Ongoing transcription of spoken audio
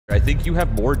think you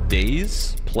have more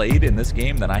days played in this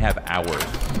game than I have hours.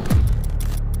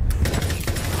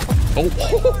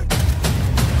 Oh.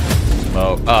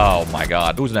 Oh my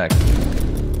god. Who's next?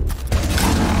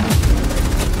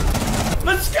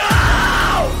 Let's go!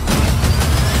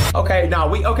 Okay, no,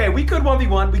 we could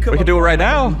 1v1. We could do it right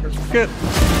now. Good.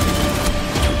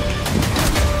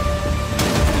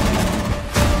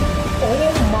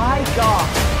 Oh my god.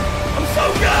 I'm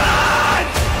so good!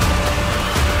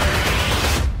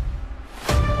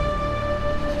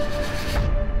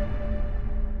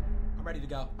 I'm ready to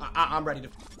go. I'm ready to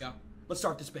go. Let's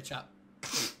start this bitch up.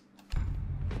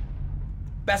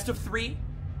 Best of 3.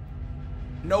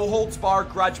 No holds bar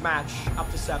grudge match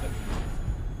up to 7.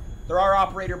 There are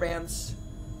operator bans.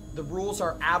 The rules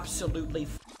are absolutely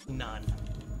none.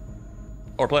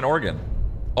 Oh, we're playing Oregon.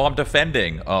 Oh, I'm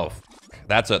defending. Oh,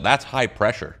 that's high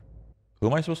pressure. Who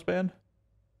am I supposed to ban?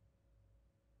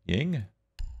 Ying?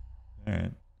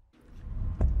 Alright.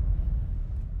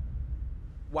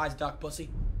 Wise duck, pussy.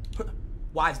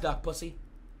 Wise duck, pussy.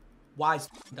 Wise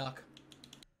duck.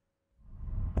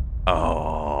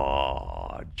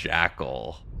 Oh,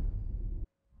 Jackal.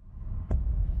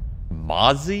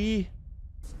 Mozzie?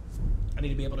 I need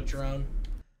to be able to drone.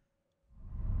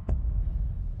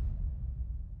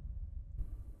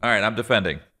 Alright, I'm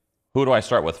defending. Who do I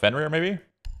start with? Fenrir, maybe? I'm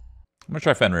gonna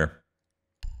try Fenrir.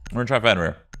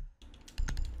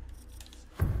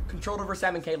 Controlled over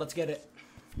 7K, let's get it.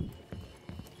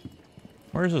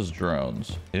 Where's his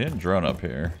drones? He didn't drone up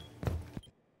here.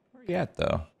 Where he at,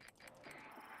 though?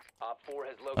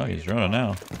 Oh, he's droning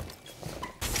now.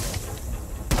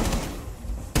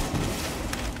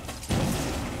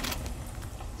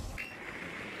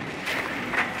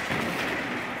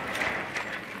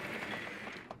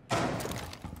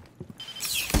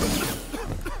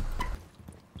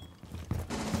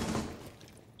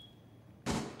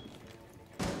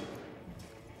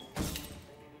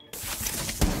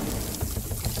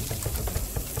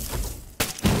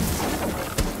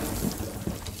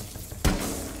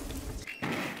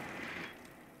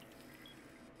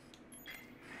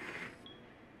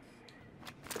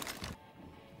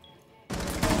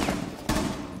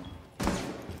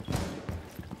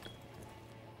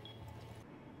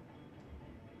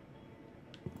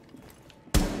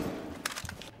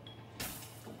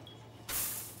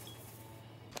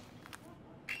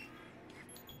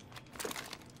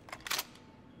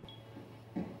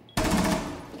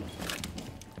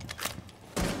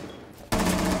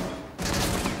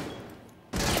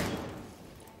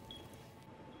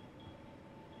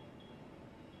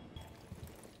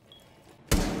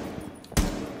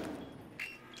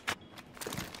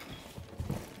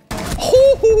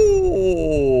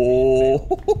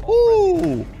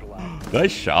 Oh,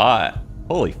 nice shot.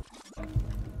 Holy.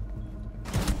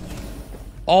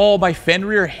 Oh, my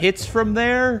Fenrir hits from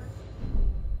there?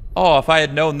 Oh, if I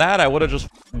had known that, I would have just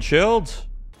chilled.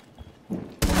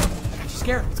 She's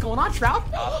scared. What's going on, Shroud?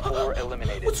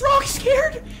 What's wrong?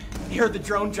 Scared? He heard the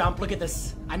drone jump. Look at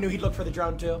this. I knew he'd look for the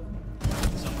drone, too.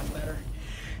 So much better.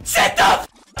 Sit the f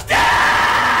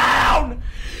down!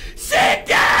 Sit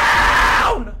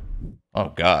down!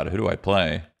 Oh, God. Who do I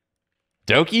play?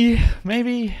 Doki,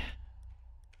 maybe?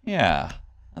 Yeah,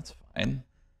 that's fine.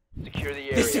 Secure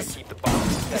the area. Keep the bomb.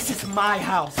 This is my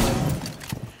house.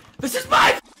 This is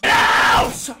my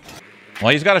house!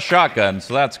 Well, he's got a shotgun,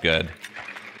 so that's good.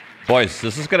 Boys,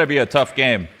 this is going to be a tough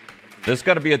game. This is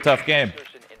going to be a tough game.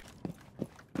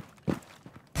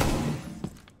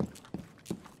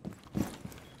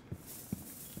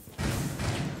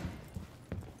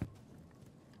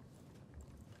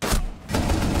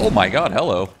 Oh my god,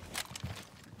 hello.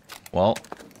 Well.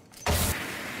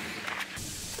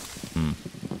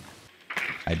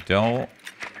 I don't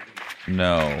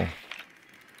know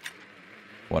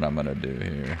what I'm gonna do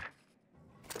here.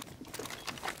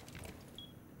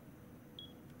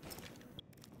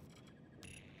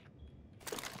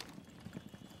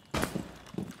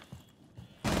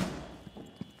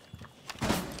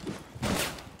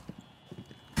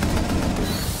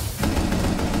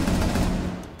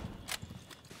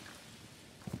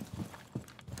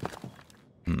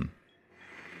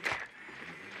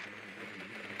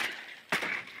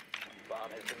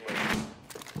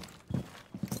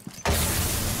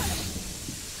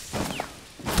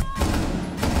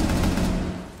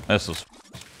 This is...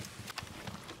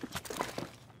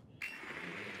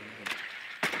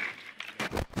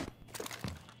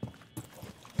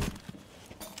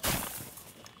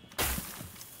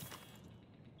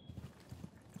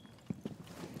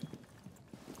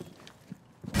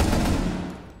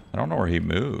 I don't know where he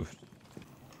moved.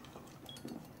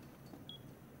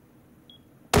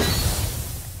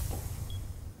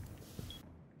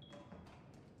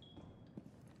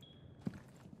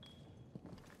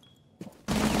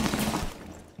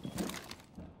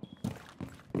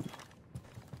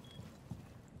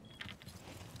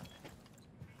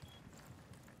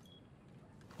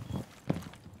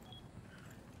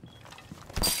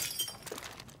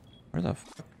 Where the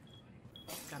fuck?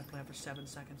 Gotta plan for 7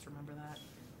 seconds, remember that?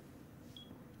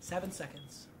 7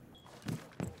 seconds.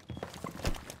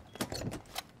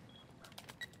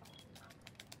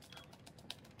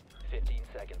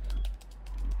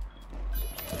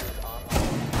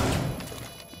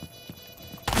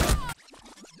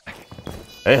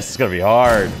 This is gonna be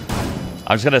hard.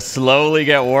 I'm just gonna slowly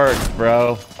get worked,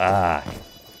 bro. Ah.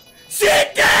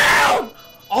 Sit down!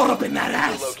 All up in that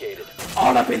ass! Located.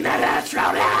 All up in that ass,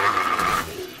 Shroud!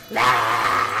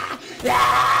 The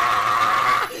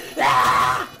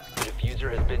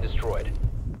diffuser has been destroyed.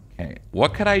 Okay,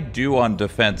 what could I do on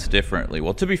defense differently?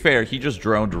 Well, to be fair, he just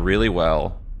droned really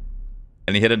well.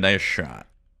 And he hit a nice shot.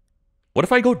 What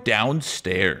if I go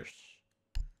downstairs?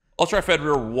 I'll try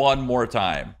Fenrir one more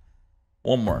time.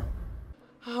 One more.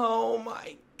 Oh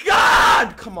my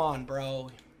god! Come on, bro.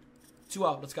 2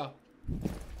 out, let's go.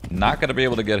 Not gonna be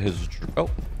able to get his... Oh.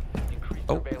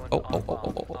 Oh.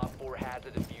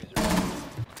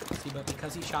 See, but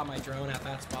because he shot my drone at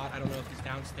that spot, I don't know if he's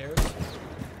downstairs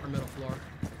or middle floor.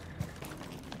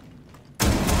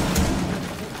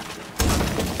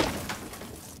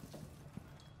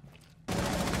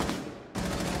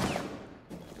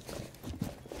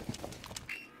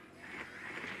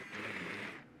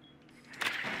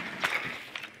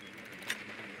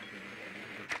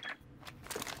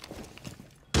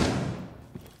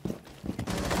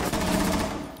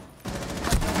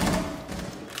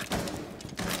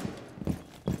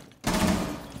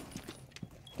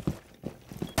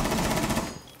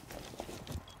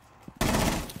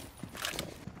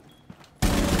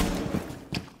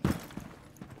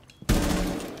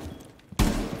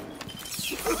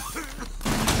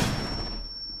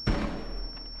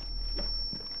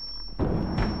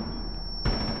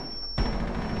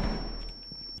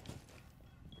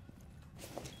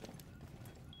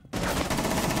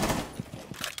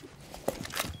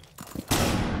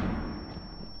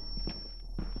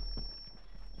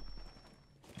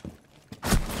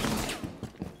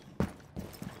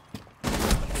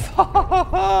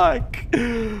 Fuck!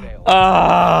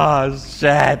 Ah,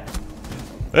 shit.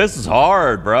 This is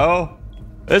hard, bro.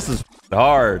 This is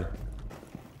hard.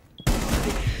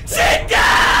 Sit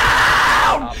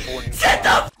down! Sit the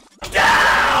f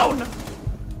down!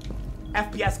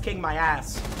 FPS king my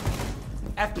ass.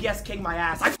 FPS king my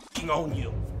ass. I fucking own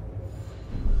you.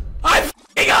 I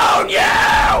fucking own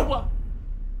you!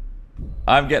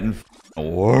 I'm getting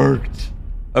worked.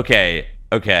 Okay.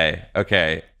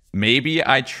 Maybe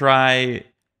I try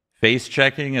face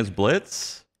checking as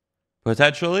Blitz?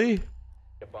 Potentially?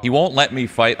 He won't let me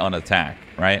fight on attack,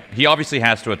 right? He obviously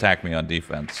has to attack me on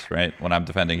defense, right? When I'm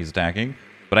defending, he's attacking.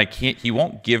 But I can't, he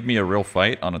won't give me a real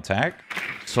fight on attack.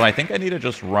 So I think I need to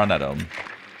just run at him.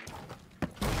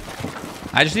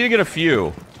 I just need to get a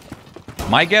few.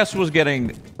 My guess was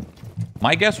getting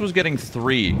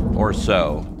 3 or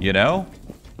so, you know?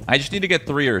 I just need to get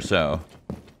 3 or so.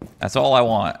 That's all I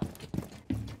want.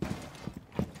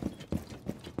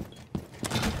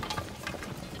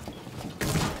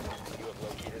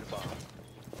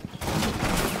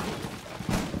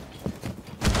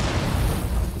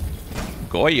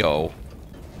 Goyo.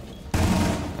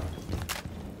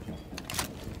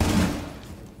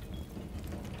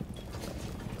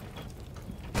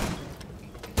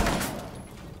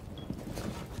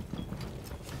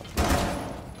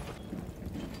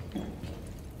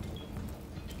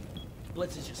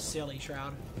 Blitz is just silly,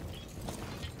 Shroud.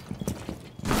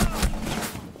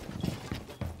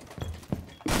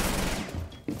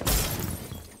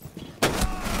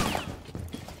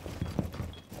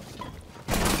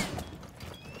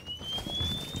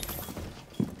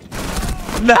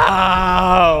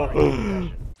 No!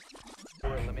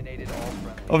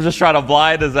 I'm just trying to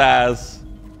blind his ass.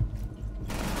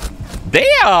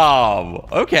 Damn!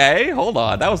 Okay, hold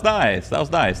on. That was nice. That was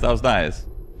nice. That was nice.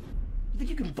 You think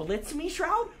you can blitz me,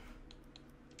 Shroud?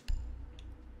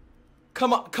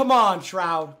 Come on,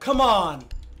 Shroud. Come on,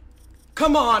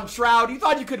 Shroud. You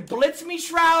thought you could blitz me,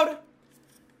 Shroud?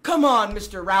 Come on,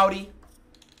 Mr. Rowdy.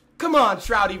 Come on,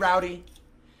 Shroudy Rowdy.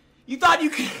 You thought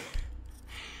you could...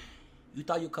 You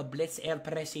thought you could blitz El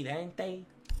Presidente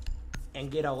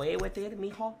and get away with it,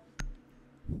 mijo?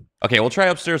 Okay, we'll try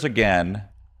upstairs again.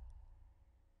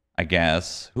 I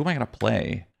guess. Who am I gonna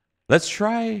play? Let's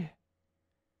try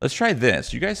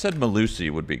this. You guys said Malusi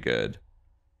would be good.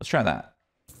 Let's try that.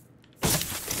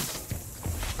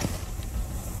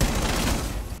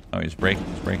 Oh, he's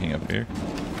breaking up here.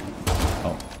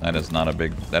 Oh, that is not a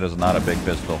big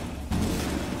pistol.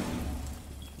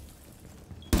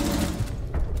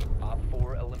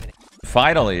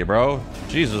 Finally, bro.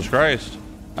 Jesus Christ.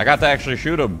 I got to actually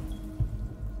shoot him.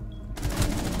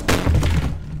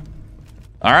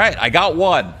 All right, I got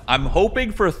one. I'm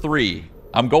hoping for 3.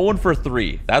 I'm going for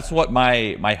 3. That's what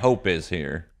my hope is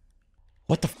here.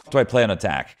 What the f do I play on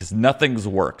attack? Because nothing's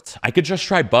worked. I could just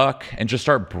try Buck and just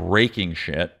start breaking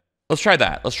shit. Let's try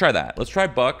that. Let's try that. Let's try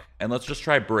Buck and let's just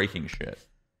try breaking shit.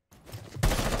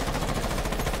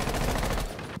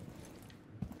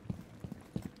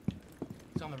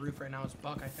 He's on the roof right now. It's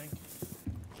Buck, I think.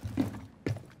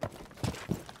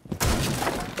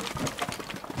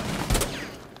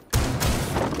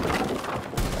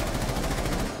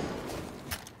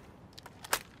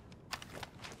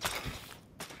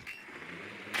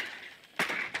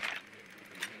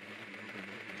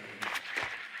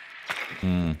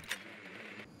 Hmm.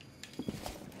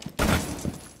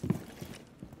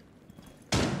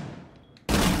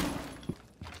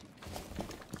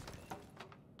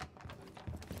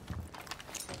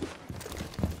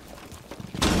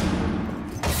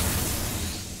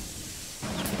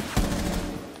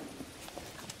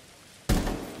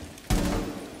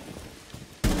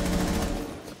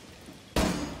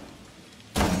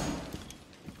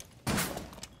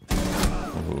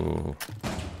 Ooh.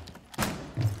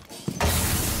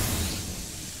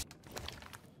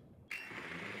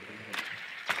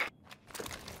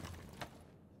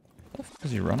 Where the fuck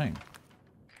is he running?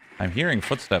 I'm hearing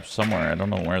footsteps somewhere. I don't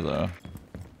know where though.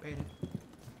 Baited.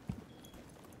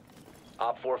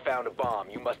 Op 4 found a bomb.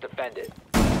 You must defend it.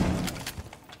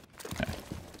 Okay.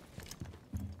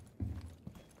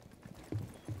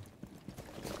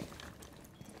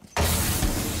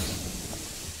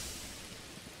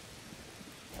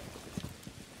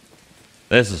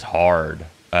 This is hard.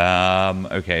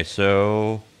 Okay,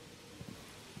 so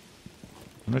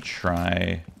I'm gonna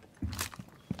try.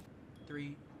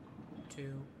 3,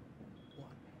 2, 1.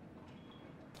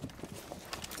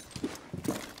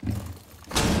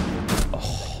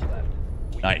 Oh,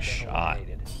 We've nice been shot.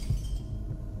 eliminated.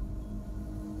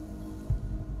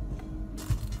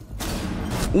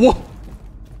 Whoa!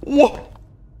 Whoa!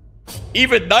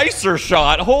 Even nicer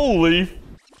shot. Holy.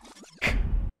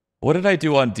 What did I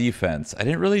do on defense? I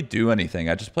didn't really do anything.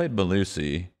 I just played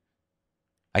Malusi.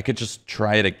 I could just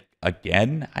try it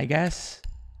again, I guess.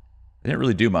 I didn't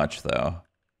really do much, though.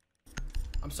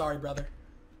 I'm sorry, brother.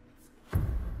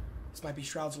 This might be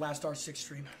Shroud's last R6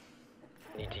 stream.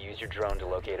 Need to use your drone to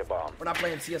locate a bomb. We're not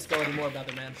playing CSGO anymore,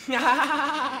 brother, man.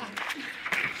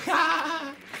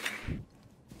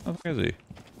 Oh, where is he?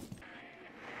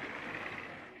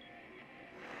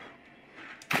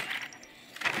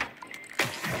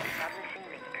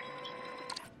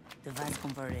 Device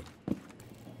converted.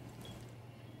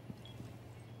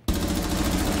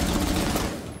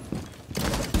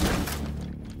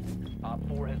 Op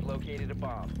 4 has located a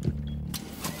bomb.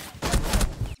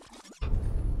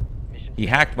 Mission He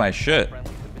hacked my shit.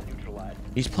 friendlies have been neutralized.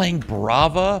 He's playing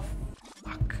Brava?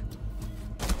 Fuck.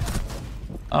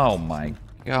 Oh my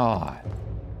god.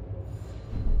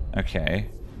 Okay.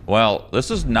 Well, this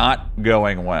is not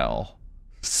going well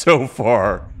so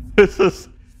far. This is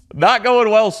not going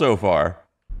well so far.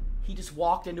 He just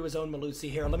walked into his own Malusi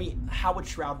here. How would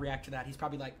Shroud react to that? He's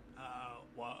probably like,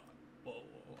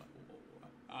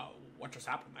 what just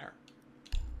happened there?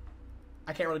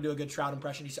 I can't really do a good Shroud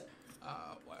impression. He said,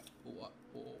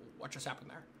 what just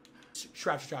happened there?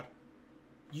 Shroud.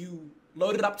 You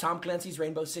loaded up Tom Clancy's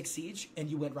Rainbow Six Siege and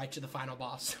you went right to the final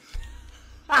boss.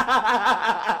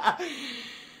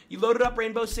 You loaded up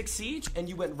Rainbow Six Siege and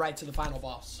you went right to the final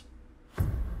boss.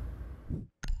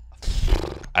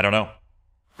 I don't know.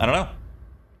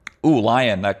 Ooh,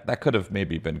 Lion. That could have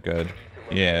maybe been good.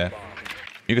 Yeah.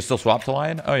 You can still swap to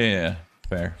Lion? Oh, yeah.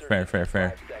 Fair.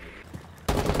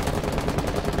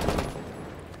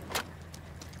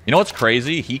 You know what's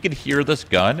crazy? He could hear this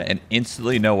gun and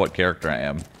instantly know what character I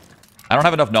am. I don't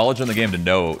have enough knowledge in the game to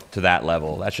know to that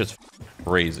level. That's just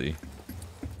crazy.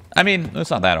 I mean, it's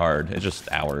not that hard. It's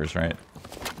just hours, right?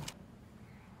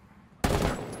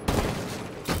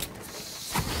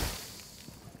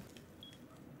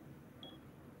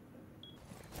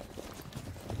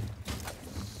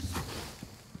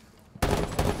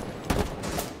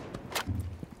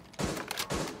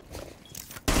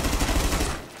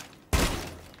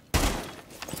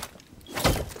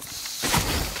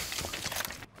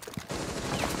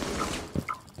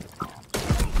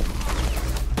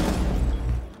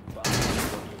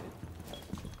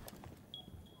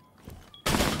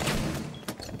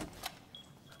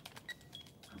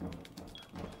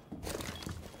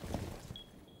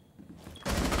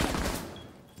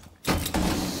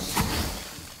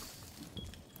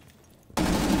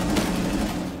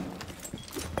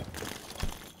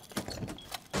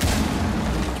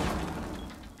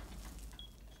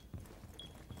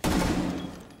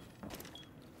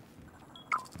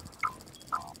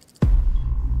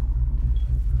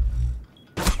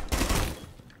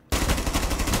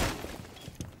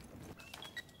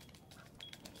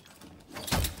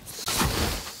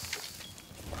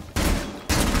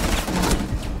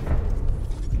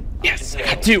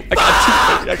 two. I got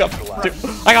two. I got two.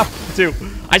 I got two.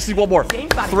 I just need one more.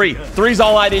 Three. Three's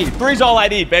all I need. Three's all I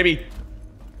need, baby.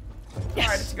 Yes.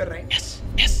 All right, it's a good range. Yes.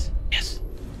 Yes. Yes.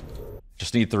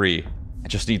 Just need three. I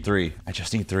just need three. I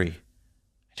just need three.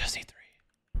 I just need three.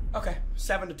 Okay,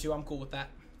 7-2. I'm cool with that.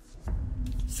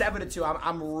 7-2.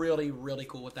 I'm really, really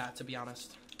cool with that, to be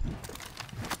honest.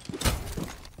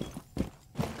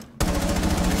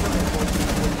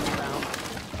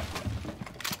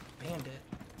 Bandit.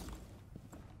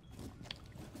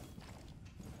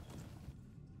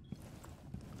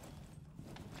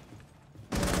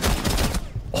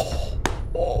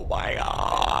 Oh my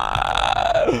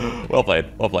god. Well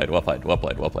played. Well played. Well played. Well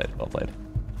played. Well played. Well played.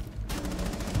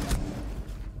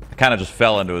 I kind of just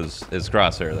fell into his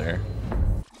crosshair there.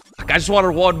 I just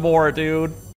wanted one more,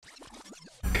 dude.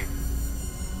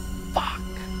 Fuck.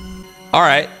 All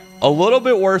right. A little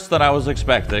bit worse than I was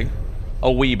expecting.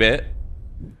 A wee bit.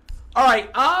 All right.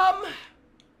 Oh,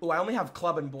 I only have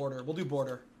club and border. We'll do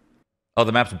border. Oh,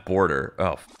 the map's border.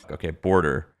 Oh, fuck. Okay,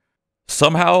 border.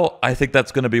 Somehow, I think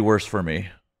that's going to be worse for me.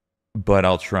 But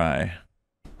I'll try.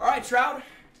 All right, Shroud.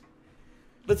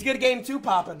 Let's get a game 2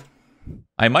 popping.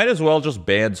 I might as well just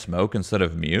ban smoke instead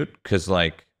of mute. Because,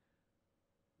 like,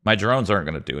 my drones aren't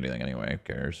going to do anything anyway. Who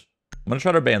cares? I'm going to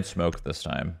try to ban smoke this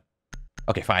time.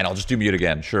 Okay, fine. I'll just do mute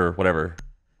again. Sure, whatever.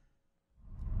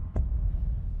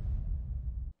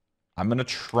 I'm going to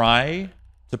try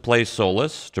to play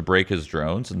Solus to break his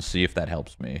drones and see if that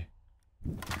helps me.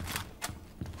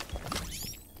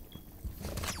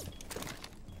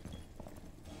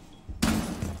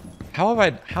 How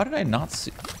did I not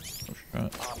see? Oh, shit.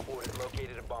 Op 4 has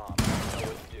located a bomb. Know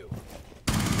what to do.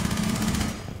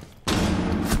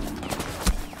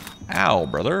 Ow,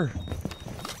 brother.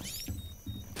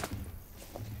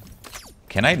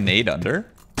 Can I nade under?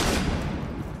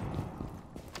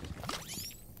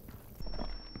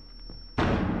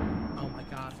 Oh my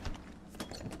god.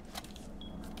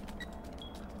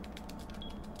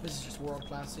 This is just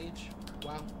world-class siege.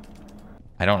 Wow.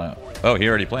 I don't know. Oh, he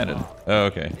already planted. Oh,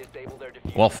 okay. Disable their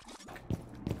diffuser. Well, f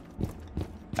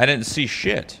I didn't see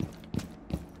shit.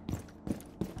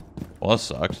 Well, this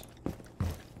sucks.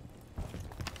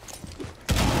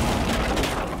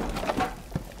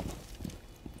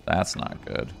 That's not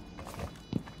good.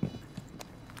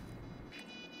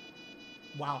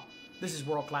 Wow. This is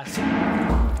world-class siege.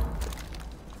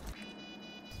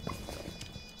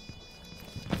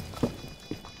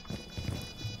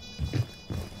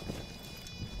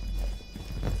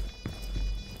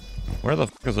 Where the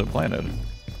fuck is it planted?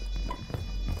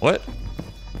 What?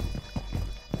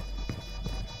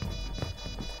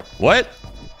 What?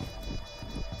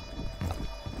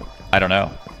 I don't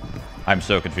know. I'm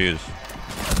so confused.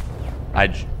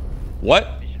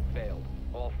 What? Mission failed.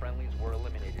 All friendlies were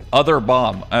eliminated. Other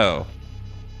bomb. Oh.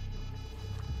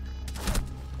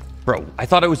 Bro, I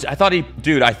thought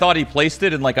he placed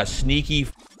it in like a sneaky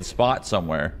spot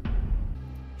somewhere.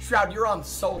 Shroud, you're on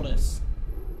Solus.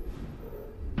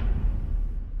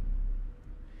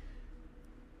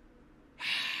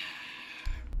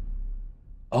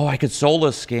 Oh, I could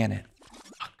Solus scan it.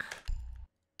 Fuck.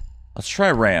 Let's try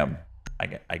RAM,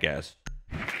 I guess.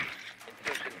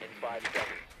 Insertion in 5 seconds.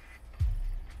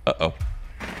 Uh-oh.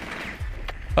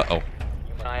 Uh-oh.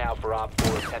 Keep an eye out for Op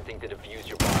 4 attempting to defuse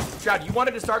your bomb. Shroud, you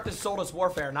wanted to start this Solus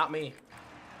warfare, not me.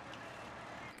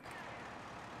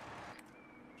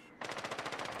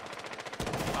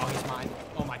 Oh, he's mine.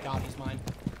 Oh my god, he's mine.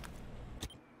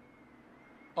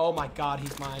 Oh my god,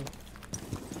 he's mine.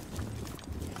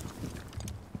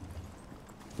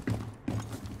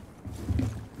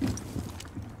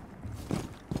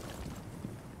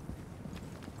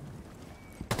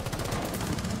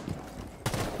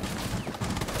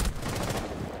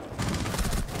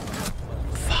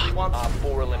 Op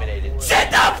 4 eliminated.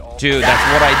 Shut up! Dude,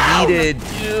 that's what I needed.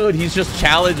 Dude, he's just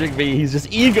challenging me. He's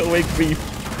just egoing me.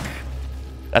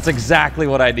 That's exactly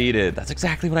what I needed. That's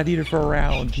exactly what I needed for a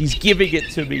round. He's giving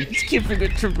it to me. He's giving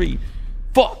it to me.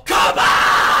 Fuck. Come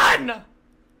on!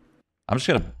 I'm just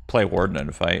gonna play Warden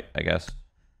and fight, I guess.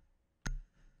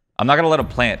 I'm not gonna let him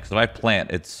plant, because if I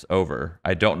plant, it's over.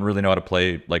 I don't really know how to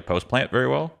play like post-plant very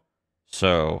well.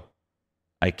 So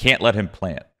I can't let him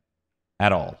plant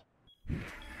at all.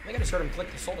 I gotta start him click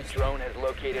the Solus. Drone has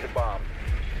located a bomb.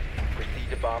 Proceed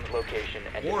to bomb's location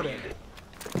and Warden. defuse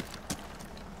it.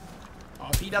 Oh,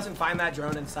 if he doesn't find that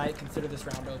drone in sight, consider this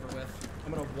round over with.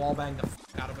 I'm gonna wallbang the f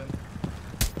out of him.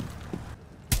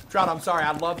 Shroud, I'm sorry.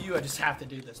 I love you. I just have to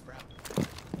do this, bro.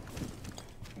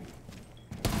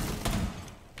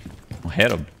 I'll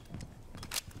hit him.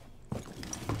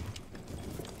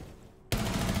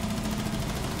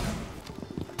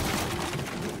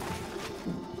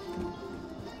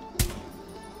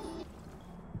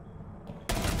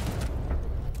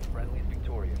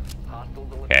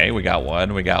 we got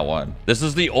one. We got one. This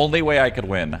is the only way I could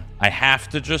win. I have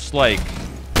to just, like...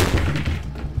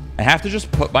 I have to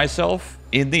just put myself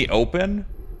in the open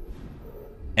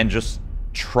and just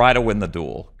try to win the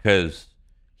duel. Because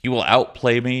he will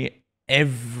outplay me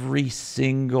every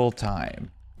single time.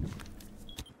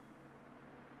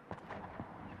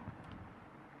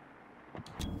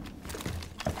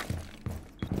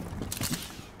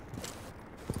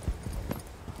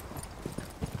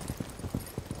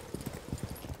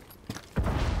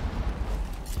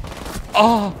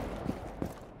 Oh!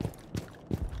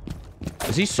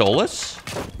 Is he soulless?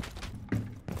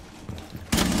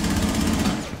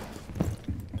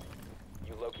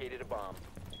 You located a bomb.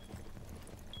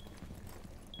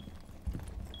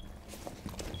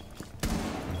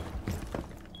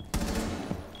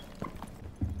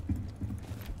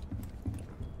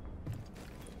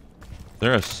 Is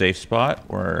there a safe spot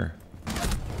where...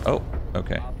 Oh,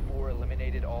 okay. Op 4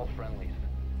 eliminated all friendlies.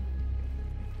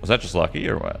 Was that just lucky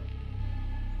or what?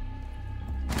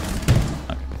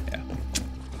 Okay, yeah.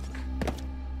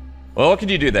 Well, what can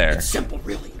you do there? It's simple,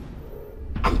 really.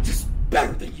 I'm just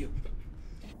better than you.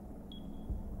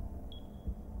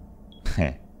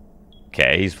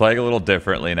 Okay, he's playing a little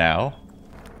differently now.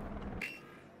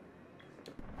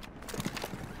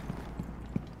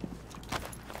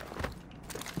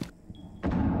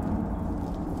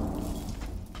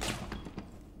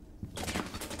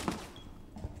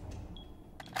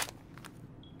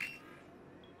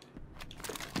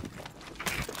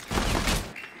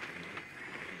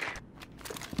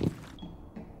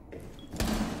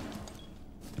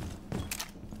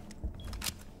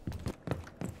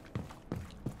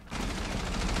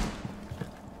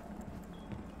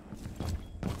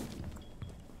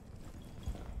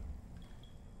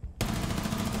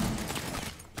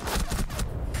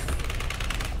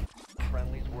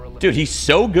 Friendlies were eliminated. Dude, he's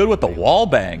so good with the wall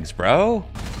bangs, bro.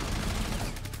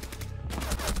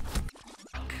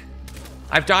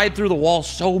 I've died through the wall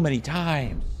so many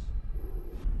times.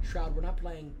 Shroud, we're not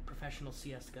playing professional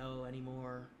CSGO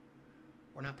anymore.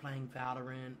 We're not playing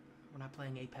Valorant. We're not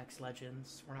playing Apex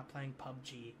Legends. We're not playing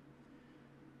PUBG.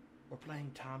 We're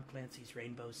playing Tom Clancy's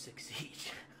Rainbow Six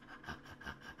Siege.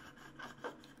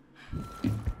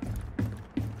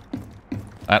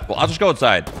 Well, I'll just go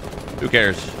inside. Who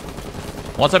cares?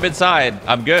 Once I'm inside,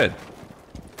 I'm good.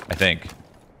 I think.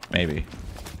 Maybe.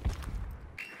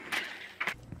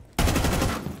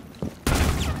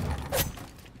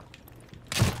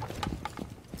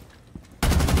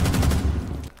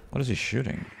 What is he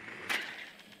shooting?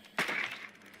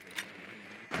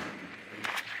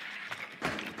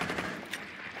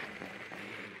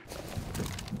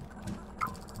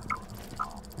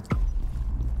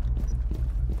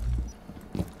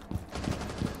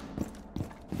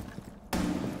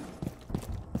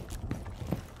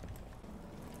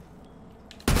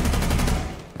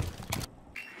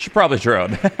 Should probably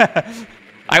drone.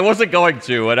 I wasn't going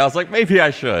to, and I was like, maybe I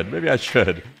should. Maybe I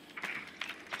should.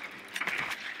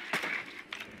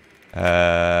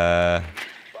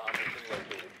 Bomb has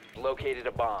been located. Located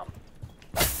a bomb.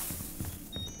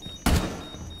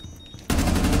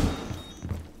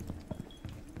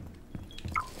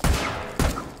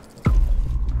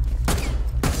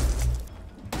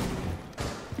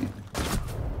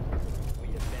 We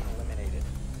have been eliminated.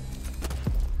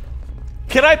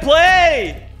 Can I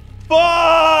play?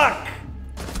 Fuck!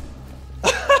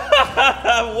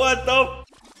 What the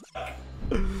f?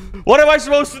 What am I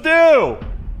supposed to do?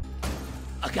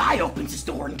 A guy opens his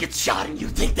door and gets shot, and you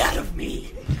think that of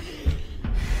me?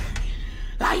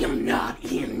 I am not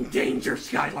in danger,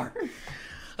 Skylar.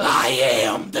 I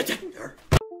am the danger.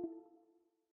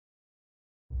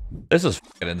 This is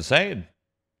fucking insane.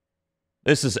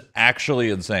 This is actually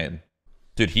insane.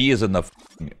 Dude, he is in the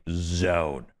fucking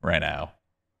zone right now.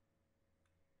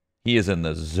 He is in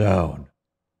the zone.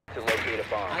 To locate a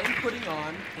bomb. I am putting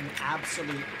on an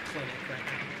absolute clinic right now.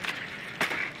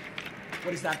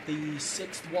 What is that, the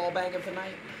 6th wall bang of the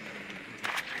night?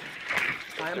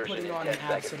 I am putting on an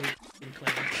absolute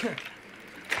clinic.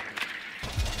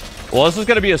 Well, this is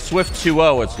going to be a swift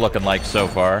 2-0, it's looking like so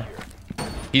far.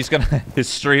 He's going to... His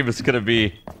stream is going to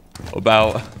be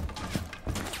about...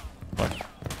 What?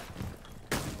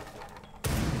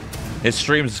 His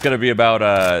stream is going to be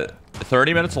about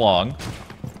 30 minutes long.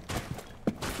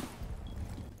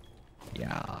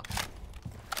 Yeah.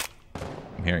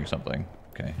 I'm hearing something.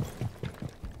 Okay.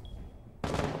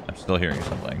 I'm still hearing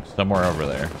something. Somewhere over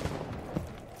there.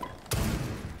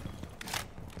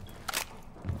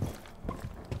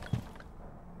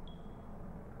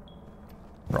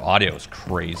 Bro, audio is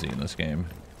crazy in this game.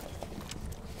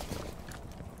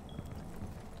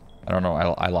 I don't know.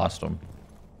 I lost him.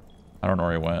 I don't know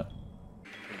where he went.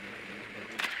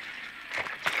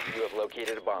 You have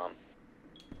located a bomb.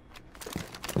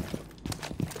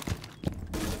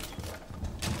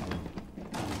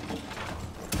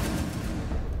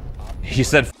 He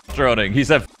said F droning. He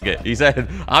said F it. He said,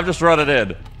 I'm just running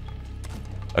in.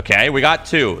 Okay, we got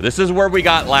 2. This is where we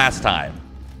got last time.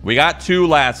 We got 2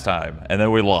 last time, and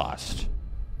then we lost.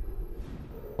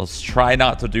 Let's try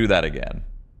not to do that again.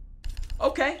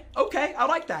 Okay, okay, I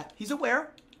like that. He's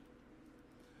aware.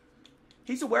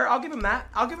 He's aware. I'll give him that.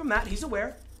 I'll give him that. He's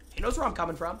aware. He knows where I'm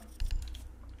coming from.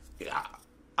 Yeah,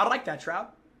 I like that, Shroud.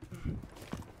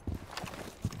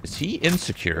 Is he in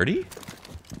security?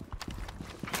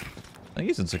 I think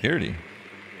he's in security.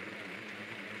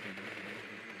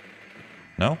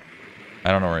 No?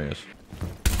 I don't know where he is.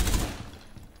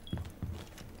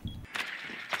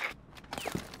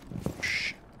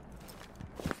 Shh.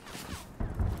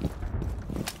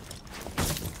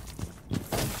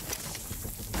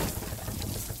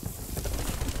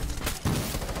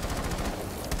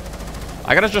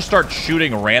 I gotta just start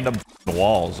shooting random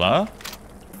walls, huh?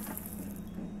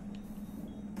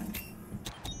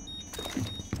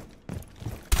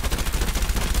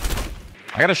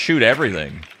 I gotta shoot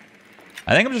everything.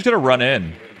 I think I'm just gonna run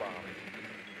in.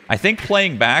 I think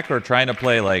playing back or trying to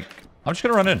play like... I'm just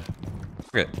gonna run in.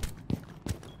 Fuck it.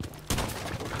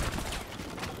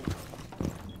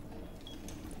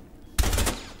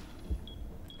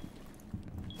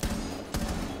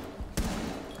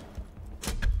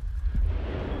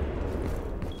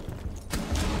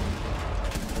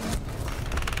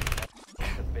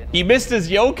 He missed his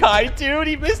yokai, dude.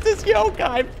 He missed his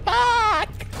yokai. Fuck.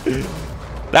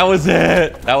 That was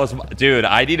it. That was... Dude,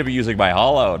 I need to be using my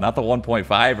holo, not the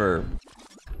 1.5 or...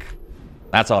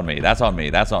 That's on me. That's on me.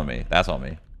 That's on me. That's on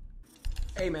me.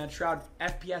 Hey, man, Shroud,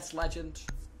 FPS legend.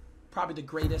 Probably the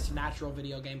greatest natural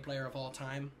video game player of all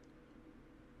time.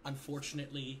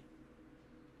 Unfortunately,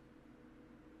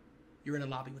 you're in a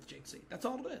lobby with Jynxzi. That's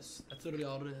all it is. That's literally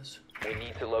all it is. We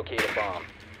need to locate a bomb.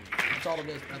 That's all it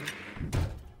is, brother.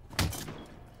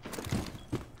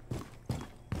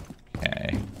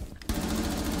 Okay.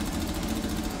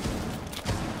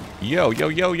 Yo, yo,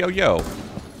 yo, yo, yo.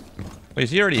 Wait,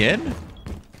 is he already in? Don't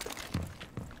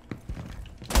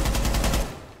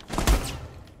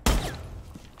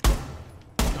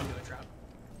do it, Shroud.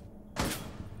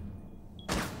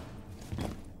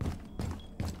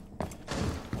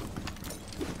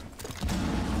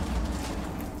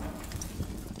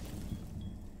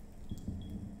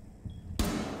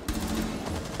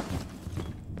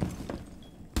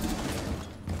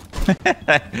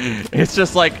 It's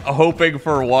just like hoping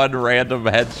for one random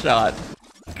headshot.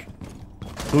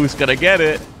 Who's gonna get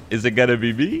it? Is it gonna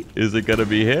be me? Is it gonna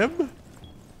be him?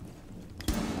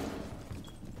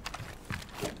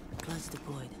 Close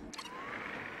deployed.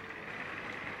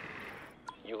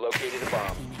 You located a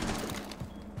bomb.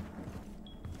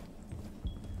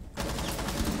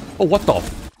 Oh, what the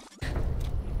f?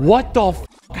 What the f?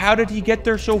 How did he get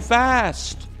there so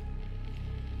fast?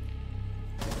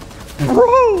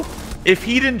 Bro! If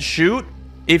he didn't shoot,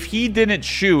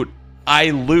 I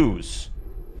lose.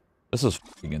 This is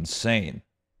fucking insane.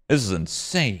 This is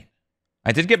insane.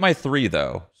 I did get my 3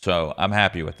 though, so I'm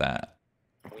happy with that.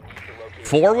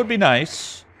 4 would be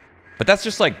nice, but that's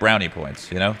just like brownie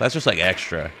points, you know? That's just like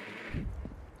extra.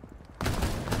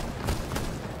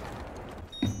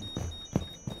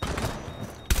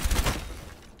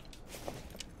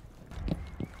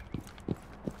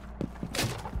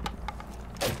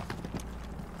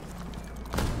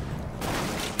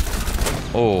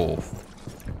 Oh.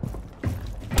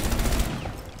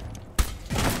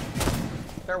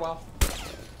 Farewell.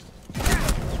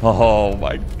 Oh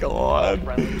my god.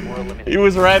 He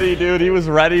was ready, dude. He was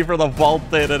ready for the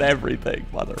vault in and everything,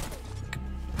 mother.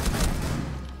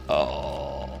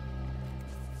 Oh.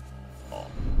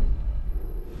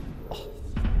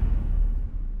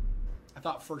 I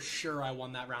thought for sure I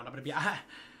won that round. I'm gonna be...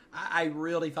 I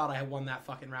really thought I had won that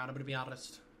fucking round. I'm gonna be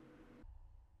honest.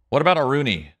 What about a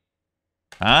Rooney?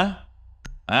 Huh?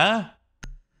 Huh?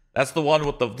 That's the one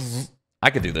with the...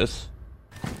 I could do this.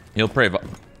 He'll pray...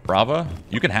 Brava?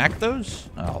 You can hack those?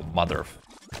 Oh, mother...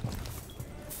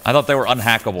 I thought they were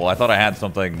unhackable. I thought I had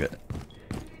something...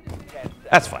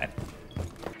 That's fine.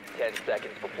 10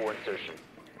 seconds before insertion.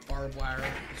 Barbed wire.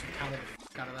 Just counter the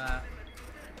fuck out of that.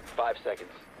 5 seconds.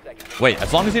 Wait,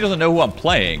 as long as he doesn't know who I'm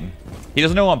playing... He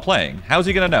doesn't know who I'm playing. How's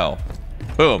he gonna know?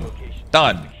 Boom.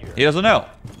 Done. He doesn't know.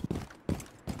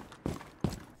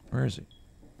 Where is he?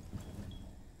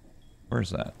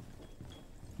 Where's that?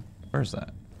 Where's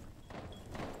that?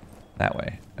 That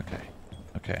way. Okay.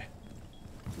 Okay.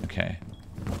 Okay.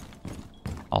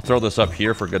 I'll throw this up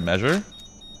here for good measure.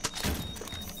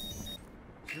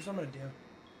 Here's what I'm gonna do.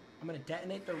 I'm gonna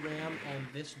detonate the ram on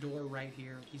this door right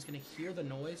here. He's gonna hear the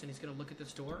noise and he's gonna look at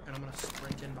this door and I'm gonna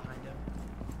sprint in behind him.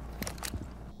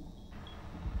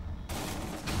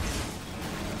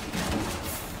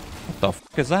 What the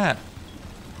fuck is that?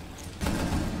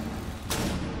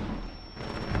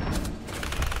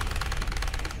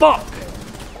 Fuck!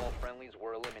 All friendlies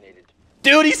were eliminated.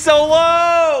 Dude, he's so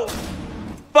low!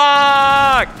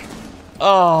 Fuck!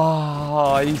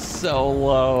 Oh, he's so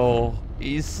low.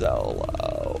 He's so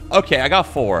low. Okay, I got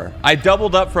 4. I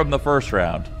doubled up from the first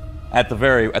round. At the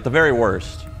very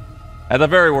worst. At the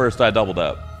very worst, I doubled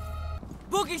up.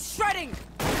 Boogie shredding!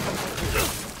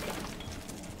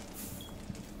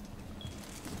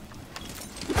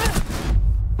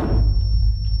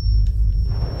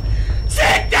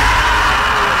 Sit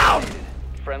down!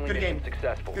 Friendly Good mission game.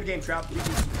 successful. Good game, Shroud.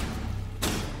 GG's.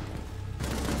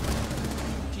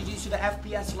 GG's to the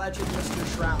FPS legend,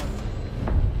 Mr. Shroud.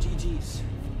 GG's.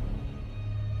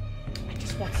 I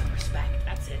just want some respect.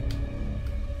 That's it.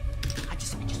 I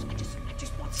just want some.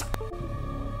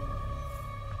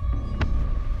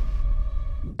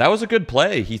 That was a good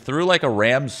play. He threw like a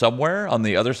ram somewhere on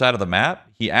the other side of the map.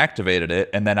 He activated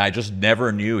it, and then I just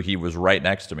never knew he was right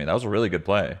next to me. That was a really good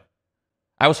play.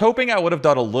 I was hoping I would have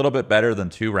done a little bit better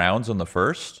than 2 rounds on the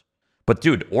first. But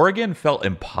dude, Oregon felt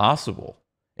impossible.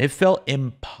 It felt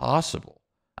impossible.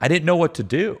 I didn't know what to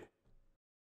do.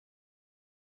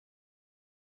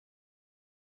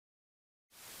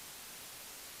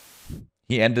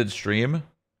 He ended stream.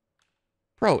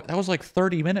 Bro, that was like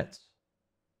 30 minutes.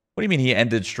 What do you mean he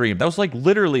ended stream? That was like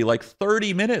literally like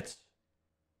 30 minutes.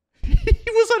 It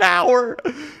was an hour.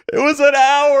 It was an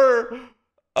hour.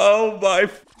 Oh my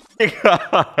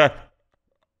God.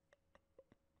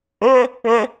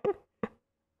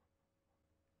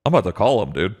 I'm about to call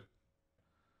him, dude.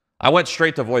 I went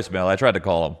straight to voicemail. I tried to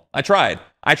call him. I tried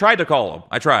to call him.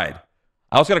 I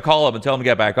was going to call him and tell him to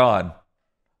get back on.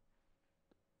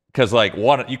 Because, like,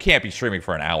 you can't be streaming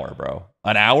for an hour, bro.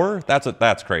 An hour?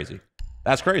 That's crazy.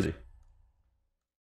 That's crazy.